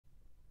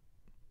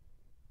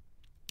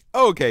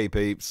Okay,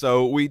 peeps,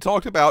 so we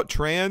talked about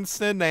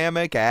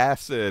trans-cinnamic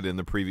acid in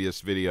the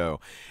previous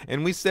video,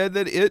 and we said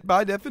that it,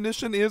 by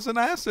definition, is an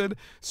acid.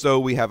 So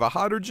we have a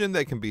hydrogen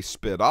that can be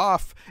spit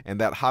off, and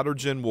that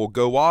hydrogen will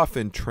go off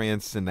in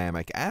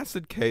trans-cinnamic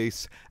acid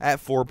case at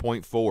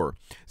 4.4.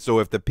 So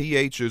if the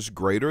pH is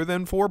greater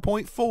than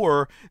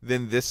 4.4,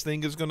 then this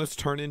thing is going to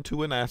turn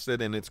into an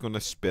acid, and it's going to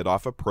spit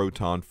off a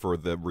proton for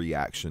the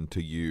reaction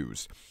to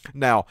use.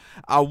 Now,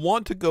 I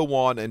want to go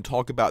on and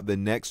talk about the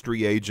next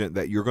reagent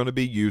that you're going to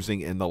be using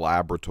in the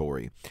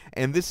laboratory,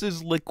 and this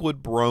is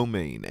liquid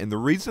bromine. And the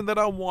reason that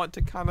I want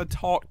to kind of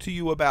talk to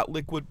you about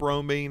liquid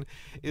bromine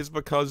is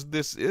because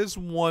this is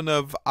one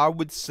of, I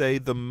would say,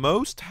 the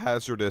most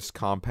hazardous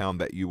compound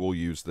that you will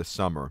use this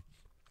summer.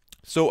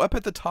 So up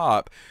at the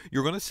top,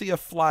 you're going to see a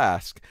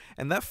flask,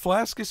 and that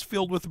flask is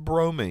filled with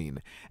bromine.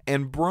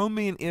 And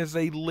bromine is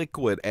a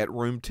liquid at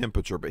room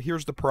temperature, but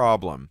here's the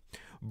problem.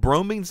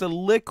 Bromine's a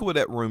liquid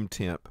at room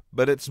temp,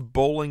 but its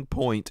boiling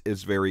point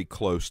is very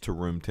close to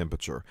room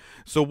temperature.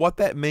 So what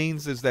that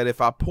means is that if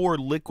I pour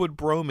liquid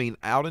bromine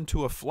out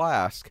into a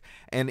flask,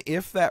 and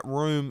if that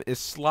room is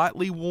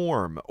slightly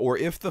warm, or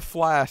if the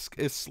flask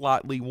is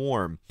slightly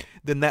warm,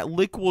 then that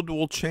liquid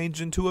will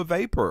change into a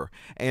vapor,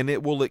 and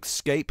it will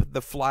escape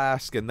the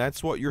flask, and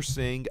that's what you're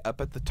seeing up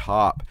at the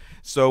top.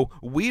 So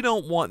we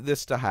don't want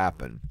this to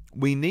happen.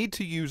 We need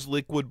to use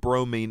liquid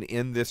bromine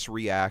in this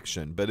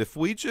reaction, but if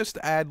we just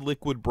add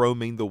liquid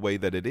bromine the way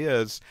that it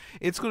is,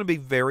 it's going to be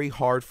very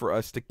hard for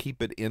us to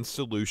keep it in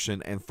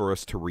solution and for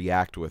us to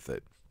react with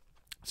it.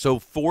 So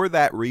for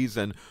that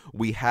reason,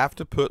 we have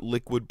to put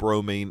liquid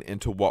bromine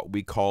into what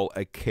we call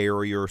a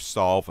carrier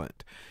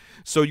solvent.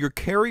 So your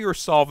carrier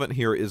solvent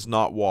here is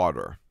not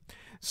water.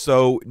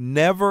 So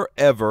never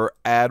ever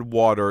add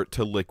water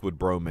to liquid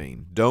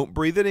bromine. Don't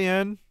breathe it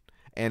in,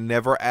 and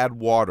never add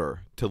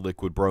water to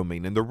liquid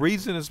bromine. And the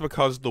reason is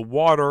because the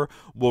water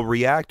will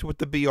react with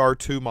the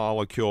Br2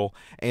 molecule,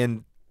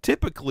 and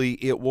typically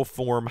it will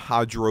form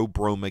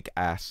hydrobromic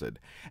acid.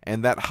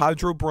 And that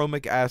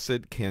hydrobromic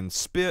acid can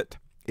spit,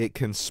 it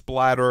can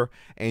splatter,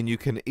 and you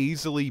can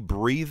easily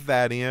breathe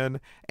that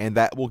in, and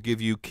that will give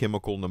you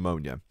chemical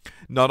pneumonia.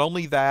 Not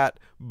only that,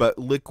 but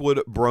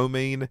liquid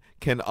bromine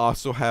can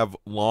also have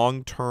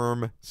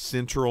long-term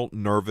central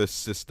nervous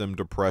system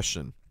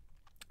depression.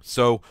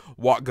 So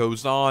what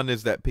goes on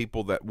is that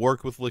people that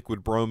work with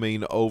liquid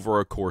bromine over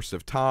a course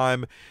of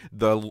time,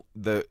 the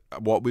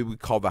what we would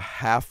call the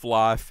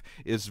half-life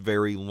is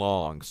very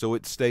long. So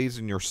it stays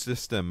in your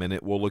system and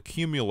it will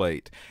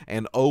accumulate.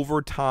 And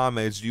over time,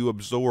 as you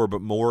absorb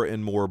more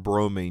and more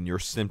bromine, your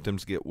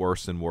symptoms get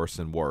worse and worse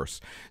and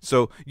worse.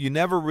 So you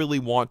never really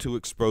want to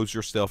expose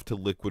yourself to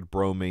liquid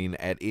bromine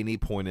at any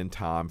point in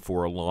time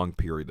for a long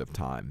period of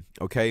time.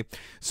 Okay?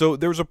 So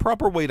there's a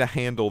proper way to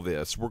handle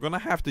this. We're going to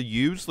have to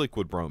use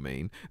liquid bromine.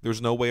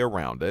 There's no way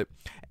around it,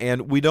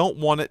 and we don't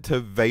want it to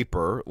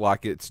vapor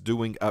like it's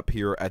doing up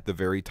here at the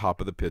very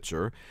top of the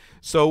picture.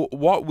 So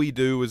what we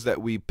do is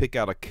that we pick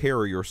out a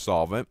carrier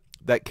solvent.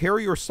 That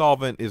carrier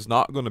solvent is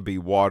not going to be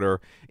water.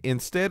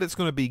 Instead, it's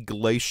going to be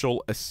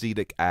glacial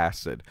acetic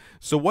acid.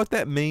 So what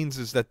that means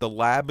is that the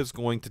lab is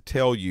going to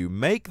tell you,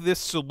 make this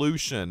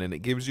solution, and it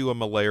gives you a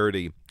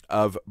molarity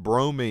of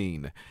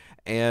bromine.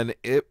 And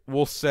it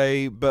will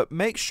say, but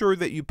make sure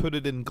that you put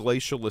it in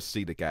glacial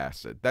acetic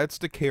acid. That's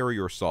the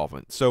carrier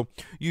solvent. So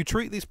you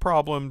treat these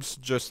problems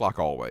just like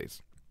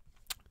always.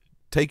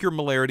 Take your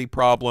molarity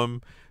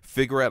problem,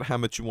 figure out how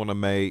much you want to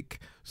make,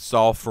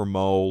 solve for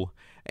mole,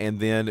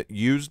 and then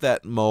use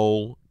that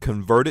mole,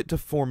 convert it to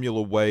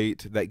formula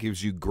weight. That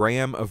gives you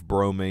gram of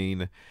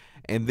bromine.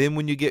 And then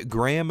when you get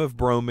gram of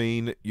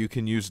bromine, you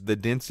can use the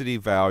density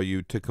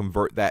value to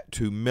convert that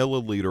to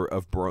milliliter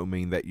of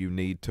bromine that you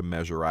need to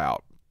measure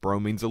out.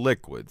 Bromine's a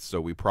liquid,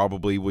 so we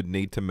probably would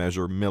need to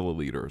measure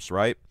milliliters,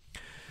 right?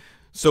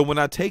 So when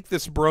I take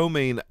this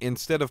bromine,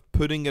 instead of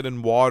putting it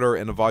in water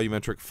in a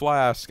volumetric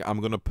flask, I'm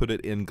going to put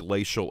it in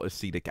glacial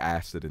acetic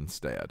acid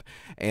instead.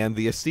 And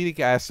the acetic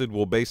acid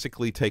will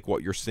basically take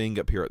what you're seeing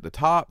up here at the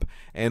top,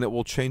 and it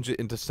will change it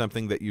into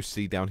something that you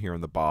see down here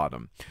in the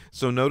bottom.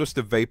 So notice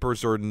the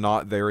vapors are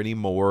not there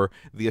anymore.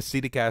 The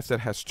acetic acid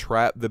has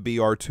trapped the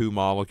Br2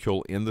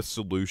 molecule in the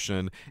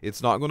solution.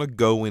 It's not going to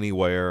go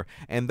anywhere,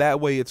 and that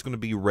way it's going to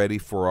be ready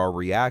for our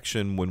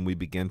reaction when we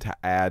begin to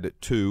add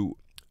it to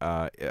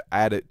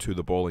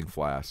the boiling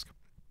flask.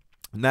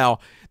 Now,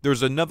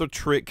 there's another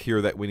trick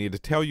here that we need to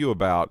tell you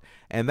about,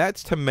 and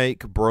that's to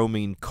make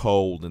bromine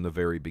cold in the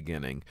very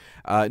beginning.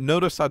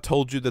 Notice I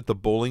told you that the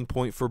boiling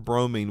point for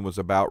bromine was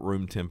about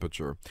room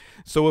temperature.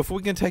 So if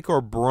we can take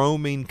our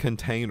bromine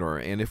container,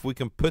 and if we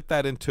can put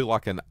that into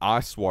like an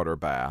ice water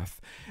bath,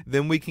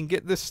 then we can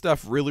get this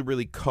stuff really,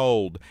 really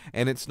cold,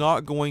 and it's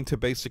not going to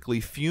basically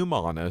fume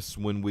on us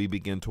when we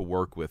begin to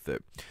work with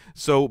it.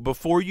 So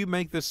before you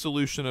make this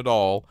solution at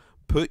all,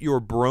 put your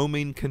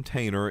bromine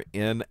container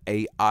in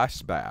a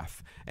ice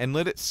bath and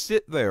let it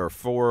sit there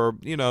for,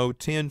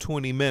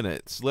 10-20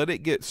 minutes. Let it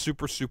get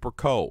super, super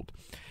cold.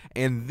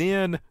 And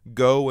then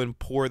go and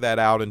pour that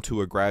out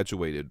into a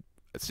graduated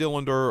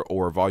cylinder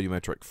or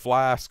volumetric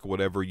flask,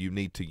 whatever you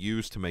need to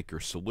use to make your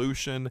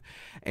solution,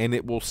 and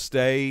it will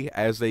stay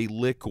as a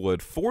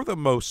liquid for the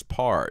most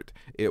part.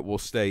 It will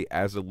stay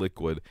as a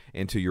liquid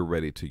until you're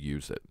ready to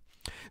use it.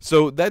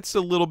 So that's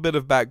a little bit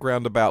of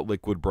background about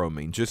liquid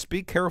bromine. Just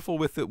be careful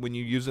with it when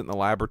you use it in the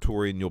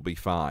laboratory and you'll be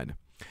fine.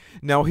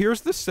 Now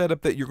here's the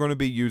setup that you're going to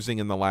be using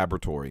in the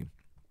laboratory.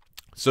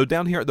 So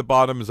down here at the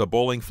bottom is a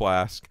boiling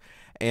flask,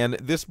 and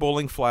this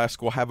boiling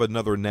flask will have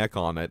another neck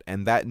on it,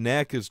 and that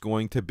neck is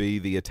going to be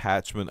the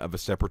attachment of a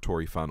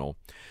separatory funnel.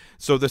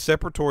 So the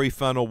separatory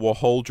funnel will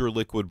hold your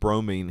liquid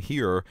bromine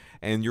here,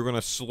 and you're going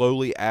to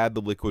slowly add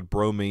the liquid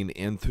bromine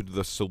into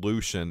the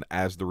solution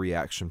as the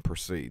reaction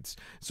proceeds.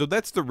 So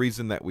that's the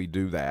reason that we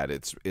do that.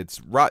 It's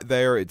right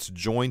there, it's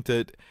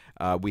jointed.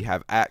 We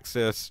have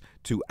access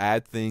to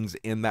add things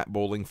in that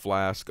boiling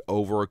flask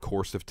over a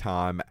course of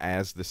time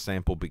as the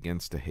sample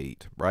begins to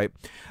heat, right?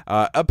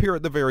 Up here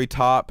at the very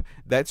top,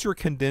 that's your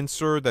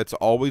condenser. That's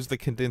always the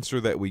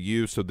condenser that we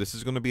use. So this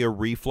is going to be a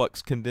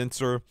reflux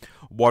condenser,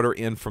 water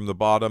in from the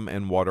bottom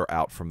and water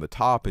out from the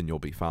top, and you'll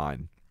be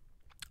fine.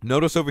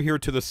 Notice over here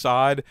to the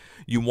side,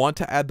 you want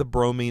to add the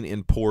bromine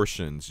in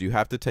portions. You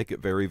have to take it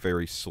very,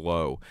 very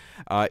slow.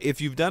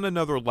 If you've done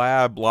another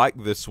lab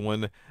like this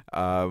one,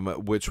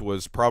 which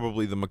was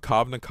probably the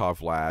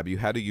Makovnikov lab, you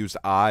had to use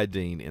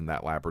iodine in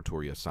that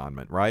laboratory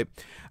assignment, right?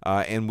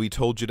 And we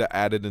told you to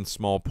add it in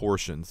small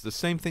portions. The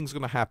same thing's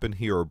going to happen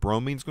here.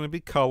 Bromine's going to be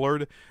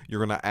colored.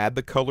 You're going to add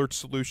the colored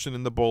solution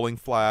in the boiling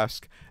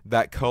flask.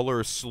 That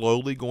color is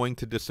slowly going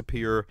to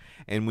disappear,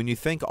 and when you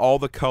think all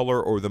the color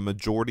or the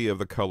majority of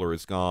the color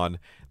is gone,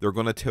 they're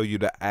going to tell you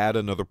to add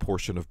another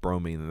portion of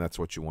bromine, and that's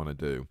what you want to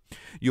do.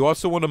 You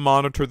also want to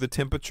monitor the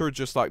temperature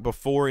just like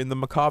before in the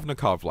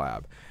Makovnikov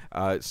lab,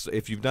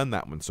 if you've done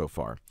that one so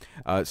far.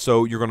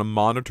 So you're going to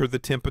monitor the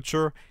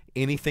temperature.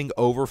 Anything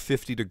over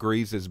 50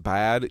 degrees is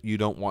bad. You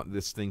don't want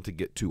this thing to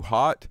get too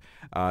hot.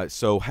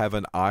 So have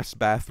an ice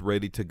bath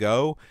ready to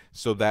go,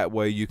 so that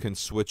way you can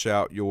switch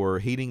out your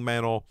heating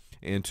mantle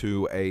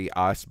into a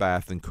ice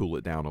bath and cool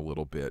it down a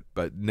little bit,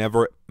 but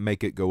never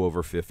make it go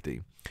over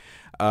 50.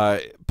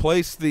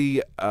 Place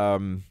the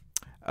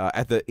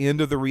at the end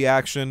of the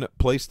reaction,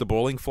 place the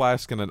boiling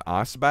flask in an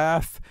ice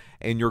bath,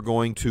 and you're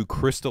going to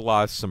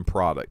crystallize some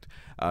product.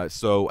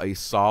 So a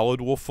solid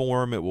will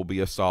form. It will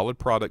be a solid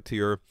product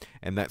here,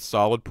 and that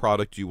solid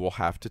product you will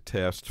have to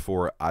test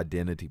for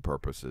identity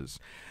purposes.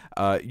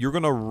 You're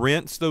going to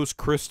rinse those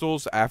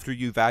crystals after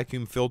you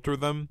vacuum filter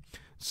them.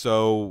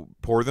 So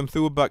pour them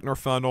through a Buckner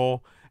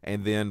funnel,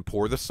 and then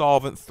pour the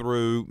solvent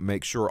through.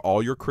 Make sure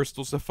all your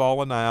crystals have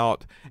fallen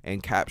out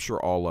and capture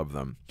all of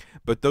them.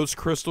 But those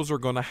crystals are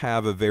going to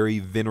have a very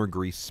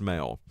vinegary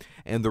smell.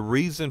 And the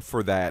reason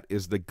for that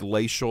is the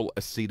glacial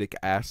acetic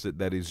acid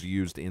that is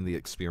used in the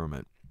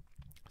experiment.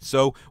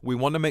 So we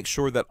want to make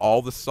sure that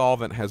all the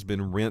solvent has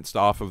been rinsed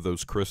off of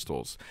those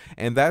crystals.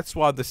 And that's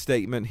why the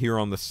statement here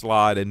on the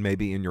slide and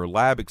maybe in your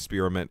lab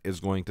experiment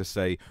is going to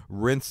say,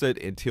 rinse it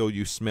until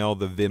you smell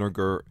the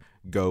vinegar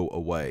go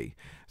away.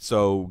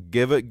 So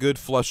give it good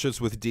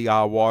flushes with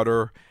DI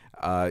water.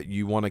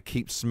 You want to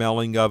keep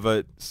smelling of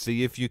it.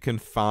 See if you can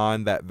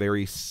find that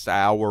very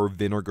sour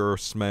vinegar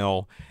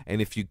smell.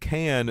 And if you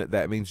can,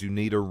 that means you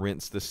need to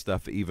rinse this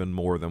stuff even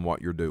more than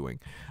what you're doing.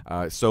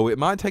 So it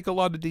might take a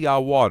lot of DI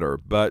water,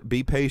 but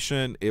be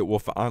patient. It will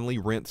finally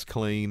rinse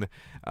clean.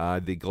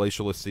 The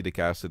glacial acetic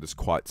acid is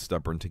quite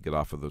stubborn to get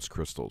off of those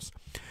crystals.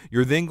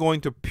 You're then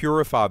going to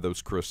purify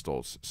those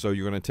crystals. So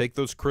you're going to take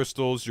those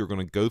crystals, you're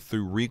going to go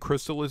through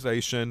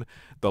recrystallization.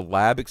 The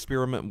lab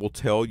experiment will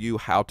tell you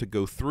how to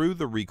go through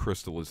the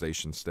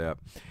recrystallization step,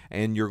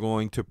 and you're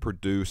going to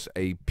produce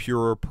a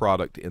pure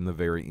product in the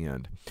very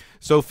end.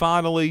 So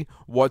finally,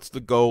 what's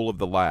the goal of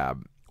the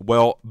lab?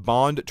 Well,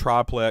 bond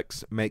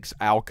triplex makes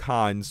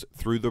alkynes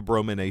through the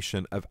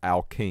bromination of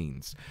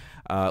alkenes.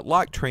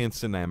 Like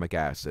trans-cinnamic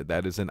acid,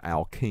 that is an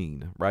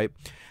alkene, right?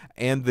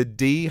 And the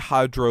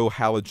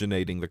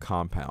dehydrohalogenating the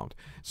compound.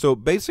 So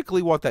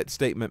basically what that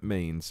statement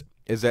means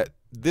is that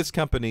this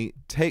company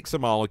takes a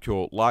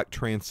molecule like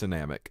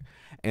trans-cinnamic,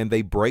 and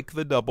they break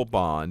the double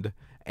bond,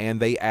 and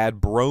they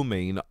add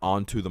bromine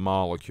onto the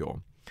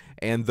molecule.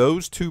 And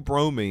those two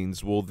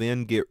bromines will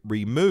then get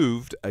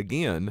removed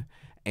again,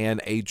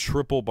 and a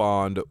triple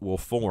bond will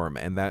form,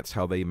 and that's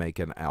how they make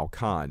an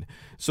alkyne.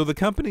 So the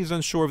company's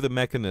unsure of the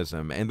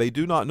mechanism, and they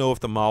do not know if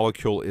the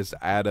molecule is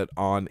added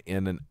on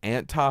in an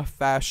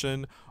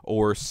anti-fashion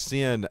or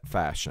syn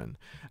fashion,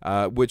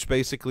 which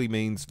basically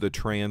means the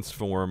trans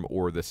form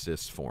or the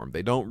cis form.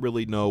 They don't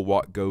really know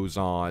what goes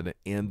on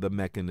in the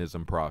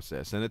mechanism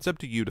process, and it's up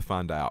to you to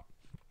find out.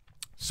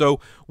 So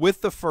with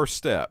the first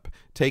step,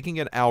 taking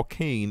an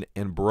alkene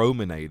and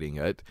brominating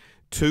it,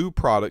 two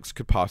products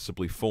could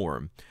possibly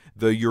form.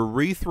 The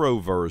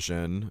urethro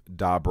version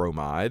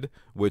dibromide,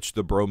 which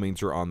the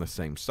bromines are on the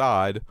same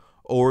side,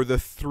 or the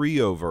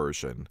threo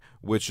version,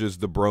 which is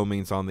the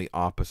bromines on the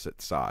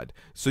opposite side.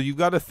 So you've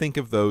got to think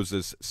of those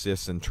as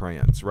cis and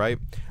trans, right?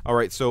 All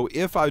right, so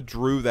if I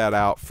drew that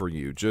out for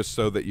you, just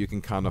so that you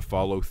can kind of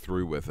follow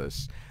through with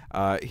us,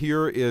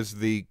 here is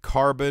the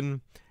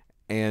carbon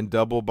and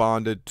double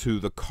bonded to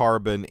the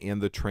carbon in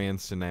the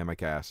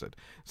trans-cinnamic acid.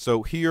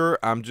 So here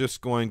I'm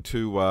just going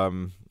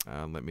to,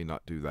 let me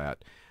not do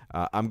that.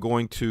 I'm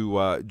going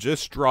to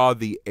just draw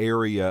the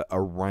area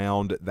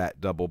around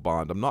that double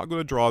bond. I'm not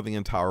going to draw the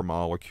entire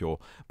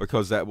molecule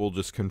because that will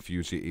just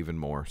confuse you even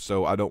more.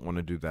 So I don't want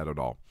to do that at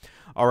all.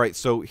 All right,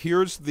 so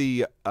here's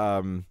the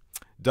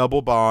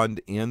double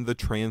bond in the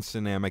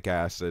trans-cinnamic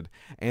acid,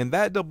 and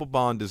that double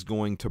bond is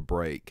going to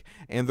break.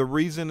 And the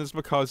reason is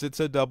because it's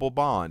a double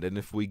bond, and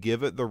if we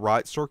give it the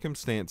right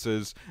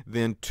circumstances,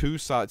 then two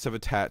sites of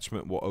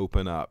attachment will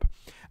open up.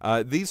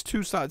 These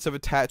two sites of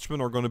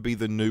attachment are going to be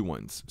the new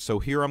ones. So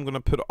here I'm going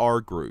to put R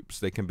groups.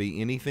 They can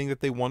be anything that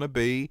they want to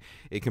be.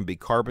 It can be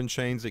carbon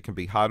chains, it can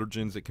be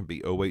hydrogens, it can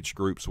be OH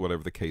groups,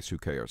 whatever the case, who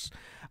cares?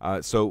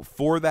 So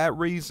for that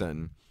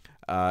reason,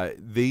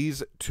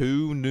 these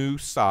two new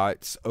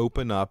sites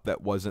open up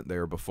that wasn't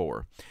there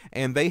before.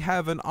 And they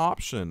have an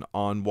option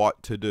on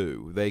what to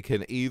do. They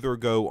can either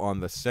go on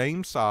the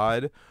same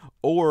side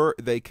or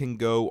they can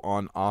go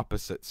on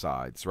opposite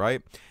sides,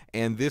 right?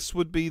 And this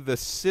would be the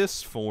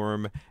cis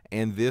form,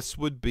 and this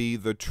would be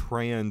the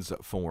trans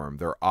form.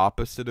 They're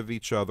opposite of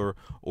each other,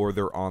 or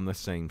they're on the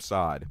same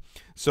side.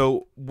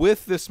 So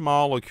with this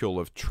molecule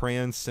of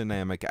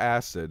trans-cinnamic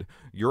acid,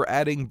 you're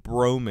adding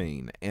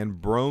bromine, and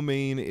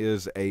bromine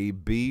is a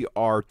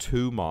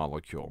Br2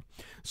 molecule.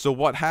 So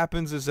what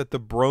happens is that the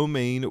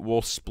bromine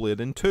will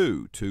split in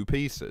two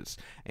pieces,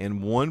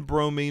 and one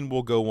bromine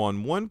will go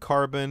on one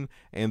carbon,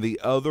 and the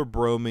other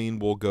bromine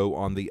will go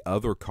on the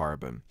other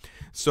carbon.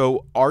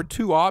 So our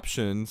two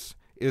options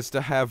is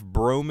to have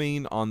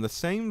bromine on the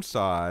same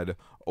side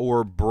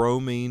or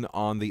bromine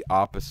on the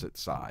opposite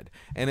side.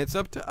 And it's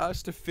up to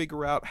us to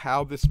figure out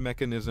how this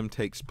mechanism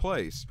takes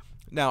place.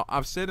 Now,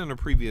 I've said in a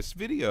previous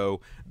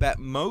video that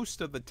most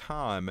of the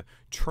time,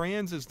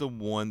 trans is the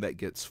one that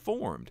gets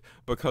formed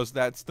because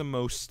that's the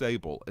most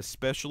stable,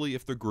 especially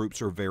if the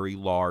groups are very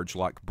large,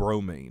 like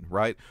bromine,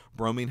 right?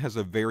 Bromine has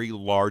a very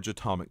large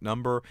atomic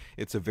number.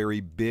 It's a very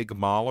big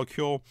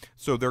molecule,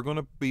 so they're going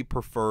to be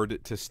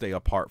preferred to stay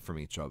apart from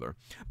each other.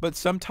 But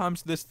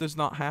sometimes this does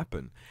not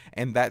happen,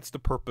 and that's the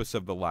purpose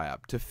of the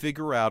lab, to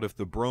figure out if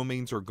the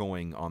bromines are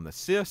going on the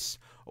cis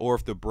or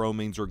if the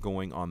bromines are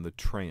going on the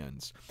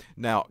trans.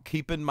 Now,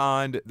 keep in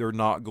mind, they're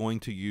not going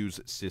to use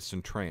cis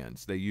and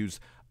trans. They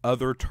use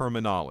other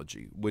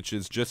terminology, which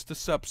is just a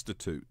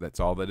substitute. That's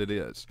all that it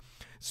is.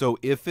 So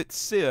if it's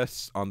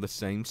cis on the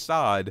same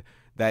side,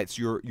 that's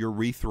your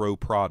urethro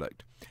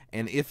product.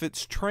 And if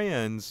it's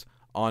trans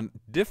on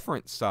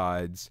different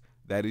sides,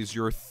 that is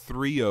your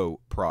 3O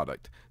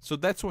product. So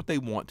that's what they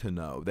want to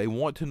know. They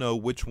want to know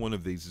which one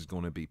of these is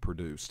going to be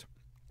produced.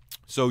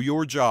 So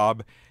your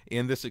job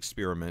in this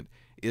experiment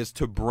is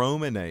to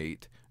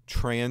brominate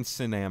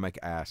trans-cinnamic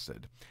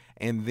acid,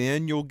 and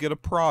then you'll get a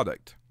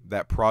product.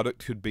 That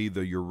product could be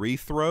the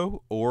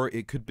urethro or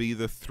it could be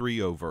the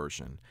 3O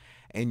version,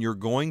 and you're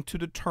going to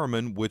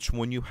determine which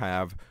one you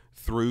have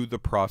through the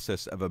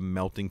process of a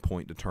melting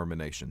point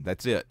determination.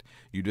 That's it.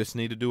 You just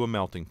need to do a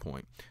melting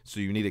point. So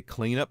you need to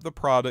clean up the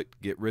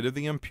product, get rid of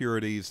the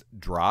impurities,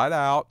 dry it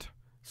out,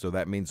 so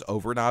that means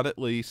overnight at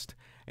least,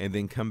 and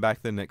then come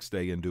back the next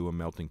day and do a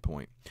melting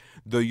point.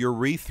 The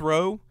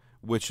urethro,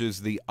 which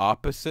is the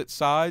opposite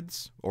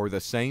sides, or the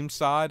same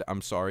side,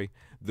 I'm sorry,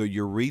 the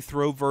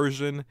urethro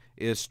version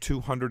is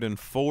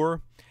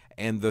 204,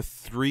 and the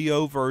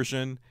 3O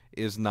version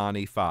is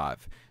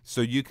 95.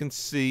 So you can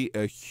see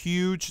a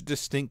huge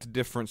distinct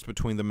difference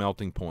between the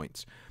melting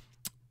points.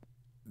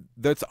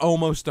 That's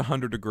almost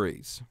 100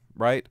 degrees,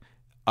 right?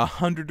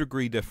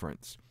 100-degree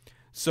difference.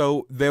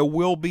 So there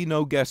will be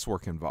no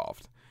guesswork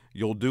involved.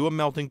 You'll do a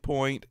melting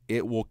point,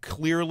 it will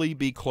clearly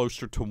be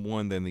closer to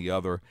one than the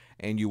other,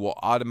 and you will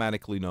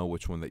automatically know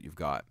which one that you've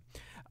got.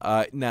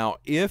 Now,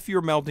 if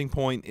your melting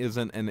point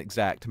isn't an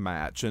exact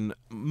match, and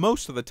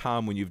most of the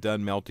time when you've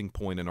done melting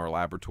point in our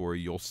laboratory,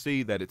 you'll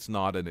see that it's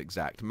not an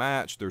exact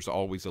match. There's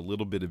always a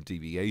little bit of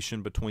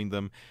deviation between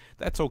them.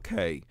 That's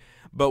okay.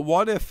 But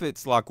what if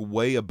it's like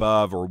way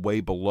above or way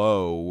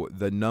below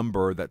the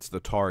number that's the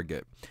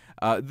target?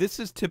 This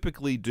is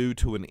typically due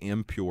to an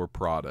impure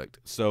product.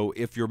 So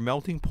if your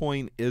melting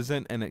point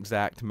isn't an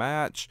exact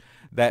match,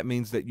 that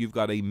means that you've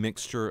got a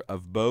mixture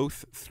of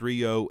both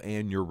 3O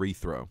and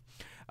urethro.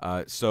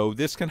 So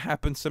this can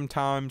happen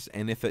sometimes,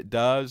 and if it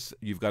does,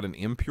 you've got an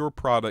impure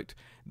product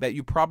that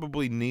you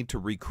probably need to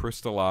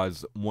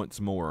recrystallize once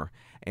more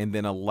and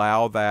then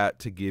allow that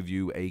to give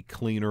you a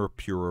cleaner,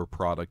 purer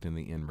product in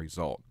the end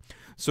result.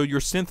 So your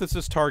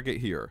synthesis target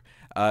here,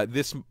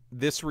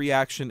 this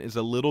reaction is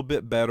a little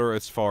bit better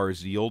as far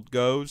as yield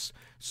goes.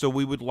 So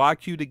we would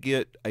like you to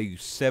get a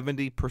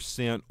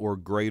 70% or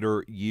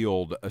greater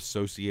yield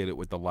associated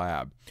with the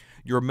lab.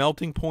 Your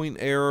melting point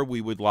error, we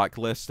would like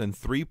less than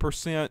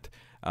 3%.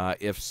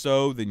 If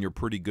so, then you're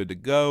pretty good to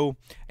go.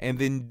 And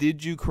then,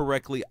 did you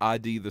correctly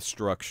ID the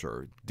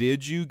structure?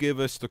 Did you give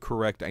us the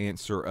correct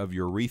answer of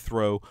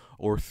urethro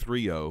or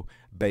 3O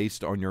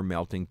based on your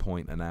melting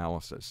point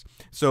analysis?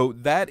 So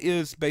that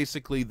is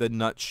basically the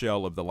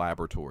nutshell of the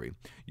laboratory.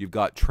 You've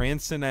got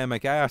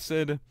trans-cinnamic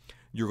acid,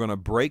 You're going to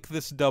break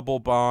this double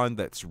bond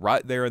that's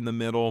right there in the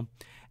middle,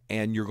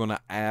 and you're going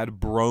to add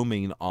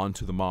bromine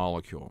onto the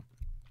molecule.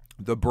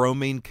 The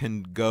bromine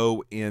can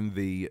go in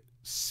the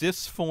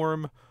cis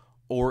form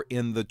or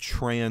in the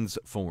trans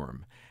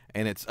form,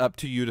 and it's up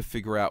to you to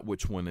figure out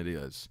which one it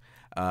is.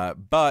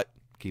 But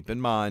keep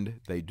in mind,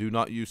 they do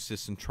not use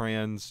cis and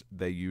trans.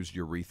 They use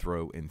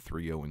urethro and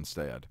 3O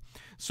instead.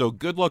 So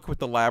good luck with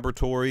the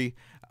laboratory.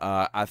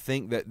 I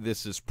think that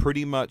this is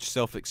pretty much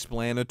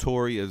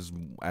self-explanatory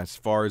as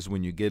far as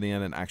when you get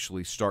in and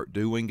actually start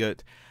doing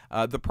it.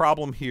 The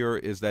problem here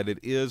is that it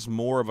is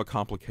more of a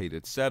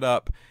complicated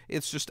setup.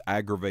 It's just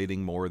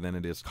aggravating more than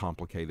it is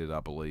complicated, I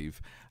believe.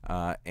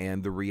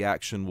 And the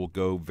reaction will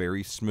go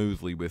very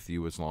smoothly with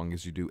you as long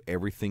as you do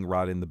everything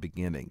right in the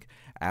beginning.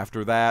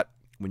 After that,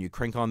 when you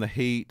crank on the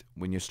heat,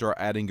 when you start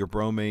adding your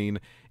bromine,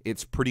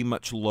 it's pretty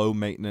much low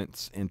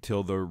maintenance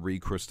until the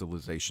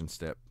recrystallization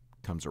step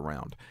comes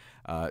around.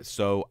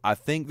 So I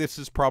think this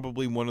is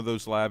probably one of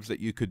those labs that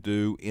you could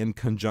do in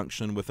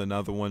conjunction with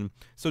another one.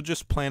 So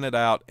just plan it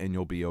out and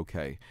you'll be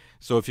okay.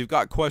 So if you've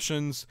got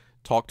questions,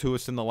 talk to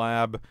us in the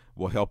lab.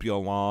 We'll help you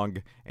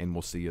along, and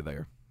we'll see you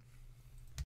there.